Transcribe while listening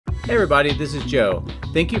Hey everybody, this is Joe.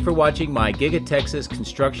 Thank you for watching my Giga Texas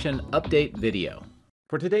construction update video.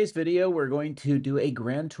 For today's video, we're going to do a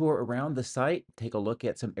grand tour around the site, take a look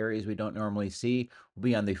at some areas we don't normally see. We'll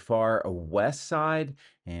be on the far west side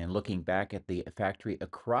and looking back at the factory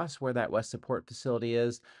across where that west support facility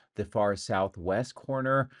is, the far southwest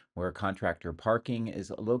corner where contractor parking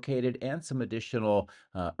is located, and some additional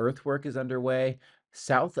earthwork is underway.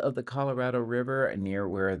 South of the Colorado River, near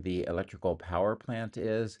where the electrical power plant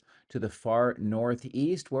is, to the far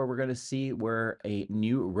northeast, where we're going to see where a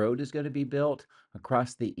new road is going to be built,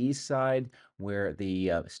 across the east side, where the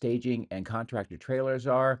staging and contractor trailers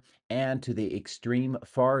are, and to the extreme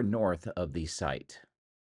far north of the site.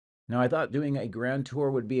 Now, I thought doing a grand tour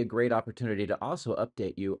would be a great opportunity to also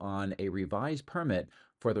update you on a revised permit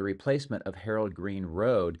for the replacement of Harold Green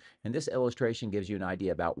Road. And this illustration gives you an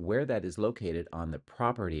idea about where that is located on the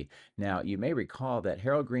property. Now, you may recall that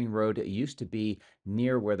Harold Green Road used to be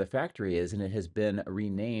near where the factory is, and it has been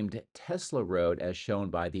renamed Tesla Road, as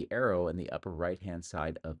shown by the arrow in the upper right-hand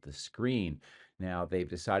side of the screen. Now, they've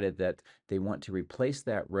decided that they want to replace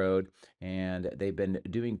that road, and they've been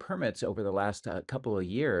doing permits over the last couple of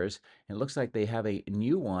years. And it looks like they have a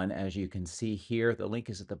new one, as you can see here. The link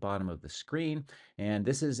is at the bottom of the screen. And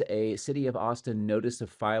this is a City of Austin notice of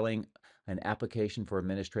filing an application for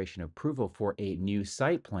administration approval for a new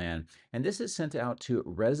site plan. And this is sent out to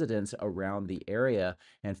residents around the area.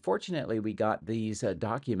 And fortunately, we got these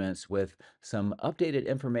documents with some updated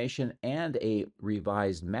information and a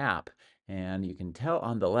revised map. And you can tell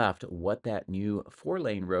on the left what that new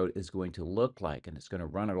 4-lane road is going to look like. And it's going to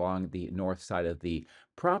run along the north side of the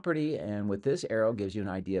property. And with this arrow gives you an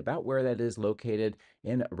idea about where that is located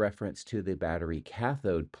in reference to the battery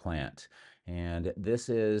cathode plant. And this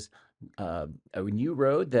is a new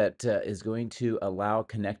road that is going to allow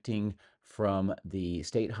connecting from the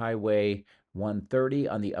State Highway 130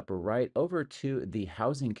 on the upper right over to the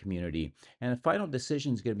housing community. And a final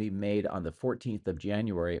decision is going to be made on the 14th of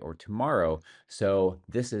January, or tomorrow. So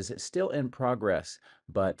this is still in progress,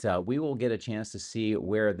 but we will get a chance to see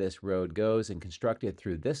where this road goes and constructed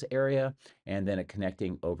through this area, and then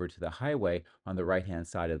connecting over to the highway on the right-hand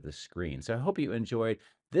side of the screen. So I hope you enjoyed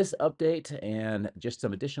this update and just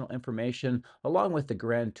some additional information along with the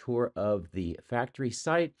grand tour of the factory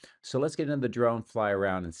site. So let's get into the drone, fly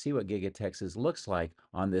around, and see what Giga Texas looks like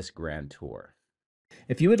on this grand tour.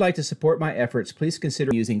 If you would like to support my efforts, please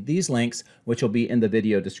consider using these links, which will be in the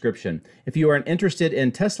video description. If you are interested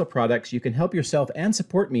in Tesla products, you can help yourself and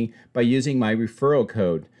support me by using my referral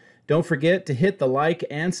code. Don't forget to hit the like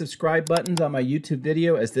and subscribe buttons on my YouTube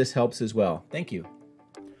video, as this helps as well. Thank you.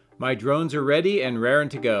 My drones are ready and raring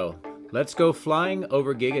to go. Let's go flying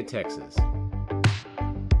over Giga Texas.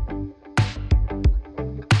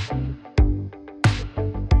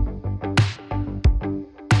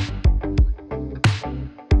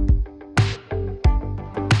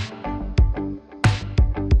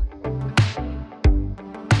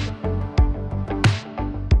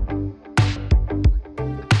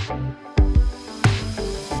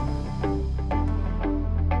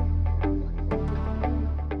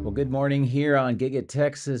 Good morning here on Giga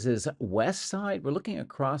Texas's west side. We're looking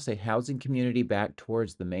across a housing community back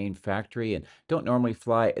towards the main factory, and don't normally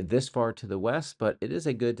fly this far to the west, but it is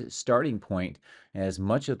a good starting point, as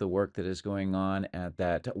much of the work that is going on at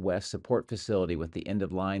that west support facility with the end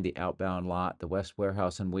of line, the outbound lot, the west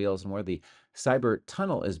warehouse on wheels, and where the cyber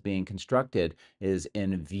tunnel is being constructed is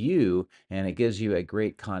in view, and it gives you a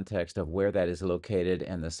great context of where that is located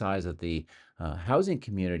and the size of the housing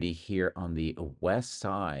community here on the west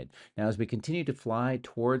side. Now, as we continue to fly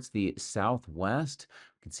towards the southwest,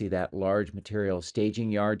 you can see that large material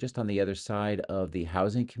staging yard just on the other side of the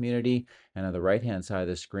housing community. And on the right-hand side of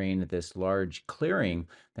the screen, this large clearing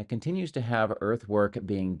that continues to have earthwork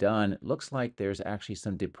being done. It looks like there's actually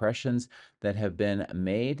some depressions that have been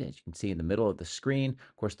made, as you can see in the middle of the screen.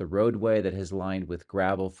 Of course, the roadway that is lined with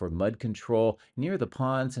gravel for mud control near the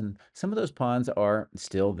ponds, and some of those ponds are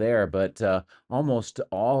still there, but almost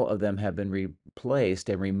all of them have been replaced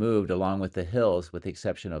and removed along with the hills, with the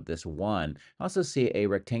exception of this one. I also see a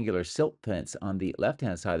rectangular silt fence on the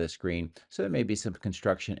left-hand side of the screen, so there may be some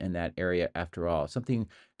construction in that area after all. Something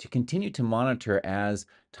to continue to monitor as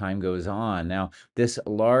time goes on. Now, this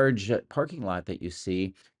large parking lot that you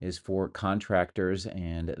see is for contractors,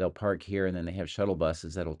 and they'll park here, and then they have shuttle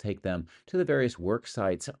buses that'll take them to the various work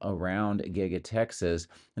sites around Giga Texas.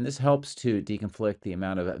 And this helps to deconflict the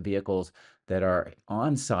amount of vehicles that are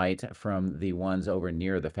on site from the ones over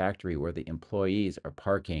near the factory where the employees are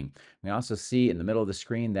parking. We also see in the middle of the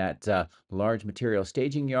screen that large material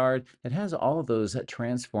staging yard that has all of those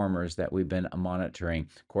transformers that we've been monitoring.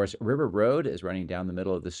 Of course, River Road is running down the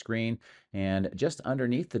middle of the screen, and just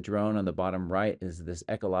underneath the drone on the bottom right is this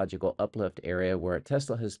ecological uplift area where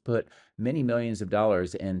Tesla has put many millions of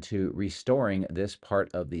dollars into restoring this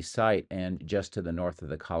part of the site and just to the north of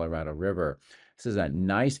the Colorado River. This is a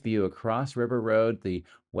nice view across River Road, the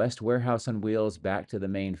West Warehouse on Wheels back to the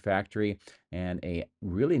main factory, and a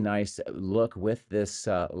really nice look with this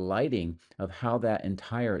lighting of how that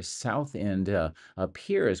entire south end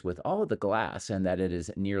appears with all of the glass and that it is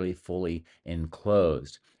nearly fully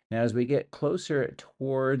enclosed. Now, as we get closer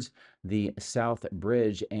towards the South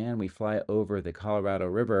Bridge and we fly over the Colorado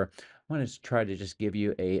River, I want to try to just give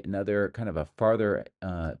you another kind of a farther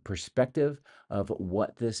perspective of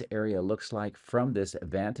what this area looks like from this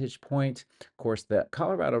vantage point. Of course, the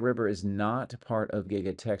Colorado River is not part of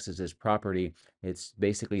Giga Texas's property. It's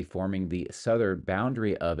basically forming the southern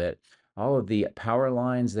boundary of it. All of the power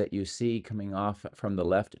lines that you see coming off from the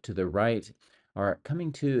left to the right are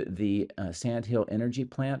coming to the Sand Hill Energy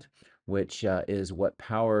Plant, which is what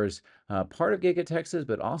powers part of Giga Texas,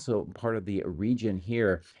 but also part of the region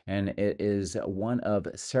here. And it is one of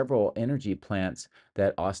several energy plants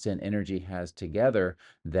that Austin Energy has together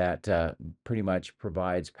that pretty much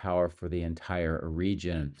provides power for the entire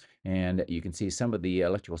region. And you can see some of the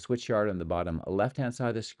electrical switchyard on the bottom left-hand side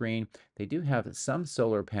of the screen. They do have some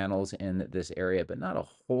solar panels in this area, but not a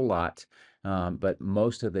whole lot. But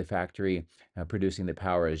most of the factory producing the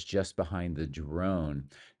power is just behind the drone.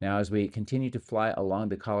 Now, as we continue to fly along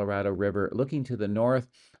the Colorado River, looking to the north,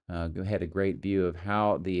 we had a great view of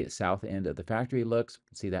how the south end of the factory looks.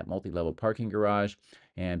 See that multi-level parking garage.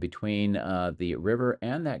 And between the river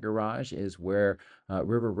and that garage is where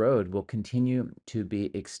River Road will continue to be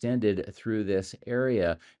extended through this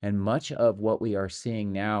area. And much of what we are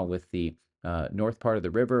seeing now with the north part of the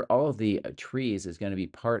river, all of the trees is going to be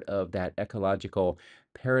part of that ecological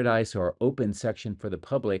paradise or open section for the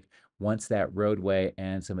public once that roadway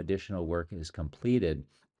and some additional work is completed.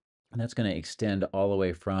 And that's going to extend all the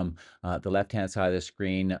way from the left-hand side of the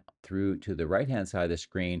screen through to the right-hand side of the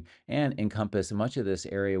screen and encompass much of this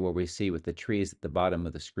area where we see with the trees at the bottom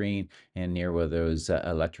of the screen and near where those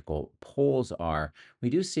electrical poles are. We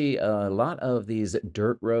do see a lot of these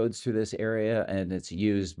dirt roads through this area, and it's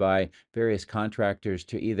used by various contractors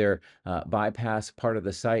to either bypass part of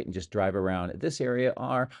the site and just drive around this area,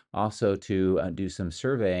 or also to do some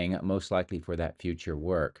surveying, most likely for that future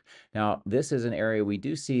work. Now, this is an area we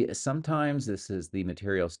do see sometimes. This is the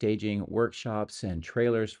material staging workshops and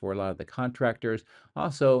trailers for a lot of the contractors.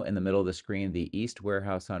 Also, in the middle of the screen, the East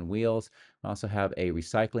Warehouse on Wheels. We also have a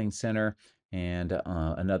recycling center and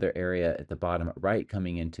another area at the bottom right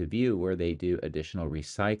coming into view where they do additional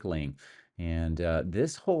recycling. And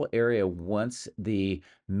this whole area, once the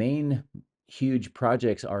main huge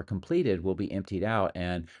projects are completed, will be emptied out.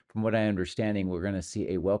 And from what I'm understanding, we're going to see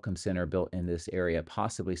a welcome center built in this area,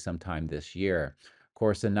 possibly sometime this year. Of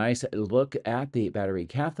course, a nice look at the battery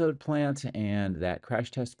cathode plant and that crash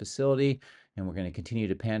test facility. And we're going to continue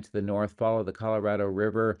to pan to the north, follow the Colorado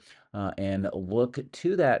River, and look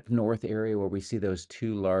to that north area where we see those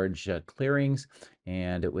two large clearings.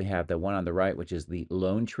 And we have the one on the right, which is the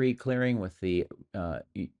Lone Tree clearing with the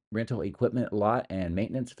rental equipment lot and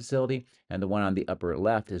maintenance facility. And the one on the upper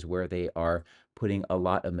left is where they are putting a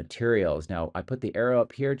lot of materials. Now, I put the arrow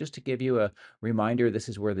up here just to give you a reminder. This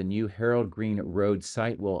is where the new Harold Green Road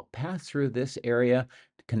site will pass through this area,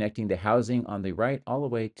 connecting the housing on the right all the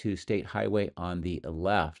way to State Highway on the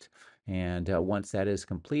left. And once that is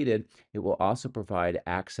completed, it will also provide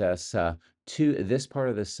access to this part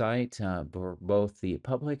of the site for both the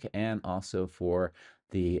public and also for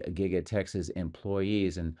the Giga Texas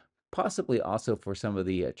employees, and possibly also for some of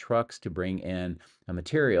the trucks to bring in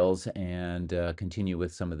materials and continue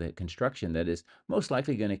with some of the construction that is most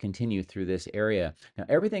likely going to continue through this area. Now,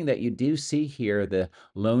 everything that you do see here, the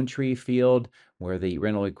Lone Tree field where the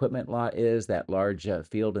rental equipment lot is, that large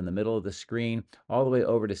field in the middle of the screen, all the way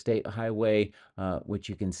over to State Highway, which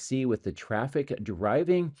you can see with the traffic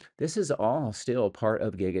driving, this is all still part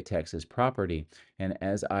of Giga Texas property. And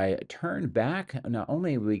as I turn back, not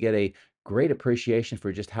only do we get a great appreciation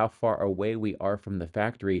for just how far away we are from the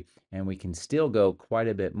factory, and we can still go quite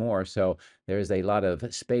a bit more. So there's a lot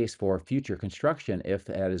of space for future construction if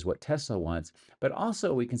that is what Tesla wants. But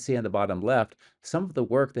also we can see on the bottom left some of the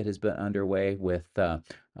work that has been underway with a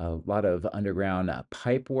lot of underground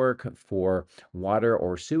pipe work for water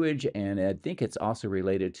or sewage. And I think it's also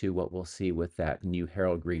related to what we'll see with that new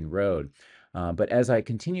Harold Green Road. But as I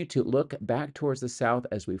continue to look back towards the south,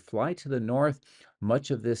 as we fly to the north,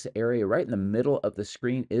 much of this area right in the middle of the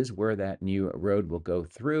screen is where that new road will go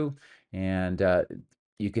through. And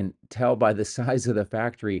you can tell by the size of the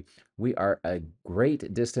factory, we are a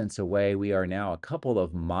great distance away. We are now a couple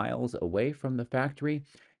of miles away from the factory.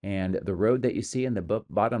 And the road that you see in the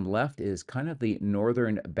bottom left is kind of the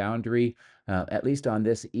northern boundary, at least on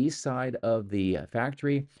this east side of the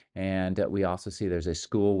factory. And we also see there's a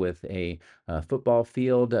school with a football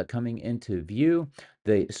field coming into view.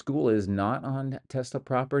 The school is not on Tesla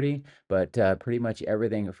property, but pretty much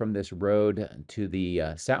everything from this road to the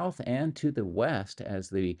south and to the west, as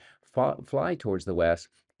the fly towards the west,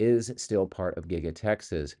 is still part of Giga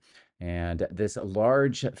Texas. And this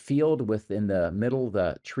large field within the middle,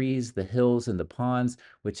 the trees, the hills, and the ponds,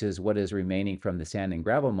 which is what is remaining from the sand and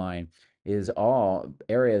gravel mine, is all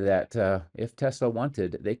area that, if Tesla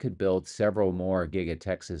wanted, they could build several more Giga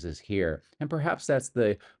Texases here. And perhaps that's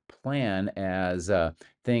the plan as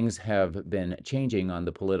things have been changing on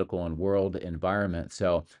the political and world environment.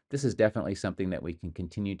 So this is definitely something that we can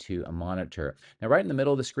continue to monitor. Now, right in the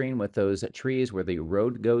middle of the screen with those trees where the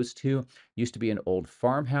road goes to, used to be an old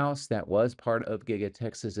farmhouse that was part of Giga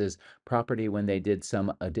Texas's property when they did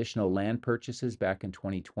some additional land purchases back in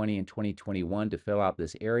 2020 and 2021 to fill out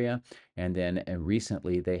this area. And then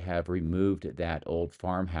recently they have removed that old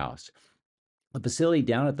farmhouse. The facility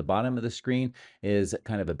down at the bottom of the screen is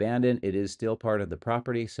kind of abandoned. It is still part of the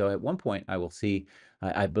property. So at one point I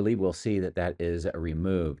believe we'll see that that is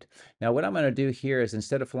removed. Now, what I'm going to do here is,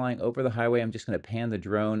 instead of flying over the highway, I'm just going to pan the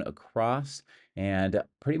drone across, and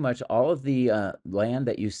pretty much all of the land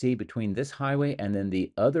that you see between this highway and then the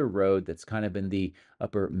other road that's kind of in the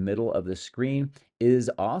upper middle of the screen is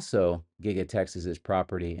also Giga Texas's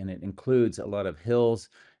property. And it includes a lot of hills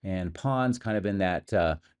and ponds kind of in that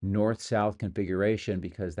north-south configuration,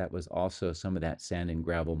 because that was also some of that sand and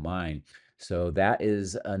gravel mine. So that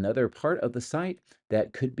is another part of the site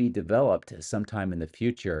that could be developed sometime in the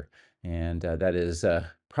future. And that is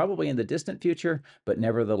probably in the distant future, but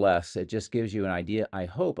nevertheless, it just gives you an idea, I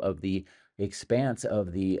hope, of the expanse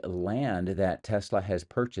of the land that Tesla has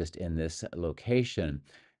purchased in this location.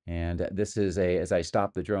 And this is as I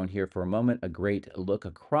stop the drone here for a moment, a great look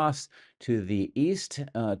across to the east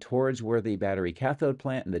towards where the battery cathode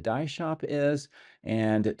plant and the die shop is,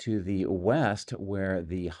 and to the west where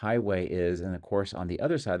the highway is. And of course, on the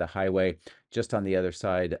other side of the highway, just on the other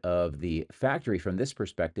side of the factory from this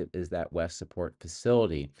perspective, is that west support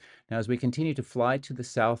facility. Now, as we continue to fly to the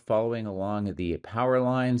south, following along the power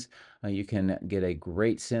lines, you can get a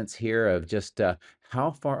great sense here of just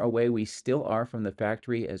how far away we still are from the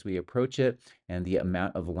factory as we approach it, and the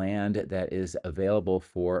amount of land that is available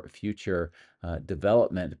for future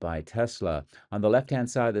development by Tesla. On the left-hand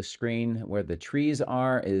side of the screen, where the trees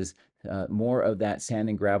are, is more of that sand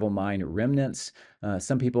and gravel mine remnants.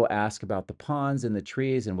 Some people ask about the ponds and the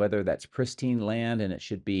trees and whether that's pristine land and it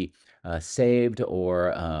should be saved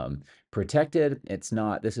or protected. It's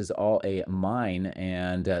not. This is all a mine,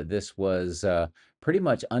 and this was pretty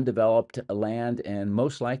much undeveloped land, and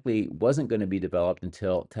most likely wasn't going to be developed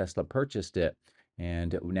until Tesla purchased it.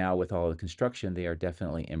 And now, with all the construction, they are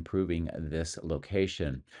definitely improving this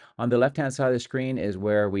location. On the left-hand side of the screen is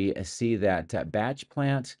where we see that batch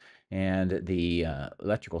plant and the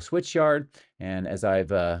electrical switch yard. And as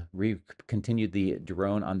I've continued the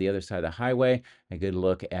drone on the other side of the highway, a good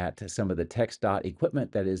look at some of the TxDOT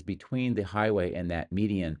equipment that is between the highway and that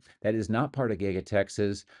median. That is not part of Giga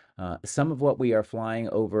Texas. Some of what we are flying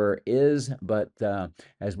over is, but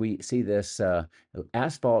as we see this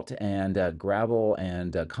asphalt and gravel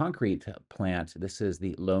and concrete plant, this is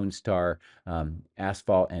the Lone Star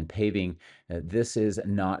asphalt and paving. This is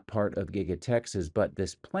not part of Giga Texas, but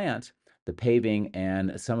this plant, the paving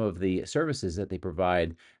and some of the services that they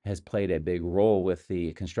provide, has played a big role with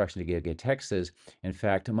the construction of Giga Texas. In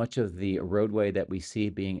fact, much of the roadway that we see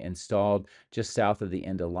being installed just south of the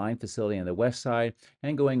end of line facility on the west side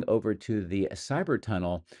and going over to the Cyber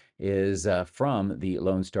Tunnel is from the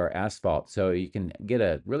Lone Star asphalt. So you can get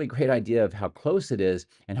a really great idea of how close it is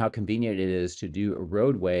and how convenient it is to do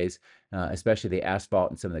roadways, especially the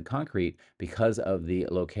asphalt and some of the concrete, because of the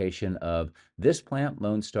location of this plant,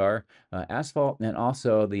 Lone Star asphalt, and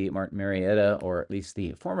also the Martin Marietta, or at least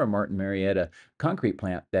the former Martin Marietta concrete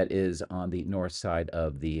plant that is on the north side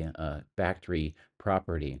of the factory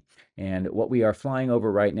property. And what we are flying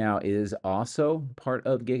over right now is also part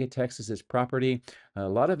of Giga Texas's property. A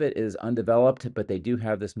lot of it is undeveloped, but they do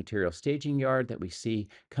have this material staging yard that we see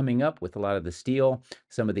coming up with a lot of the steel,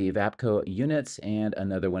 some of the Vapco units, and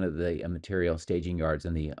another one of the material staging yards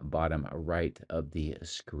in the bottom right of the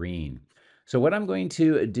screen. So what I'm going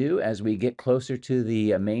to do as we get closer to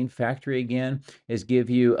the main factory again is give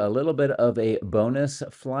you a little bit of a bonus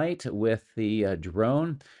flight with the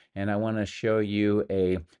drone. And I want to show you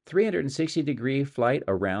a 360-degree flight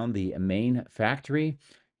around the main factory.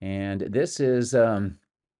 And this is a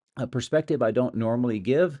perspective I don't normally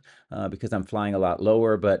give because I'm flying a lot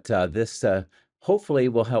lower, but this hopefully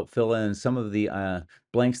will help fill in some of the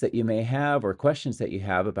blanks that you may have or questions that you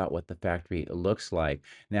have about what the factory looks like.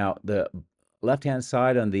 Now, the left-hand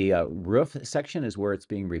side on the roof section is where it's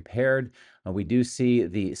being repaired. We do see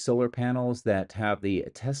the solar panels that have the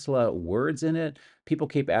Tesla words in it. People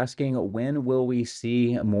keep asking, when will we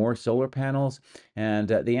see more solar panels? And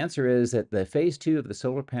the answer is that the phase 2 of the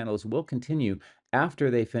solar panels will continue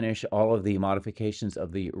after they finish all of the modifications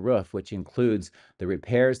of the roof, which includes the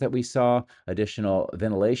repairs that we saw, additional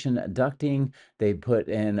ventilation ducting. They put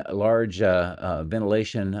in large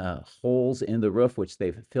ventilation holes in the roof, which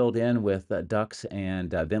they've filled in with ducts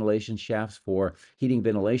and ventilation shafts for heating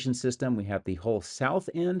ventilation system. We have the whole south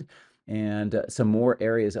end and some more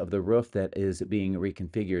areas of the roof that is being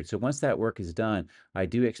reconfigured. So once that work is done, I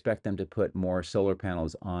do expect them to put more solar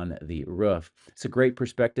panels on the roof. It's a great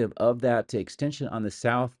perspective of that extension on the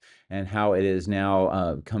south and how it is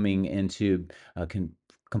now coming into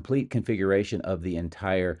complete configuration of the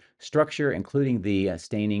entire structure, including the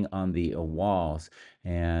staining on the walls.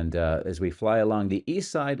 And as we fly along the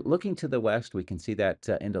east side, looking to the west, we can see that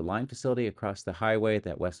end-of-line facility across the highway,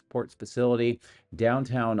 that Westports facility,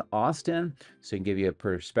 downtown Austin, so it can give you a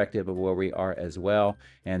perspective of where we are as well.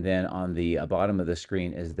 And then on the bottom of the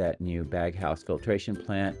screen is that new baghouse filtration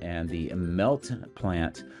plant and the melt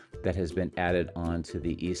plant that has been added onto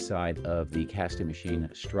the east side of the casting machine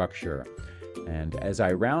structure. And as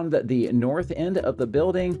I round the north end of the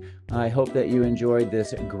building, I hope that you enjoyed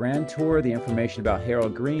this grand tour, the information about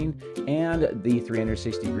Harold Green, and the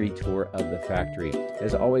 360-degree tour of the factory.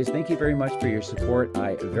 As always, thank you very much for your support.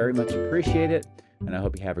 I very much appreciate it, and I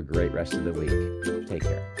hope you have a great rest of the week. Take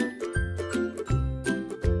care.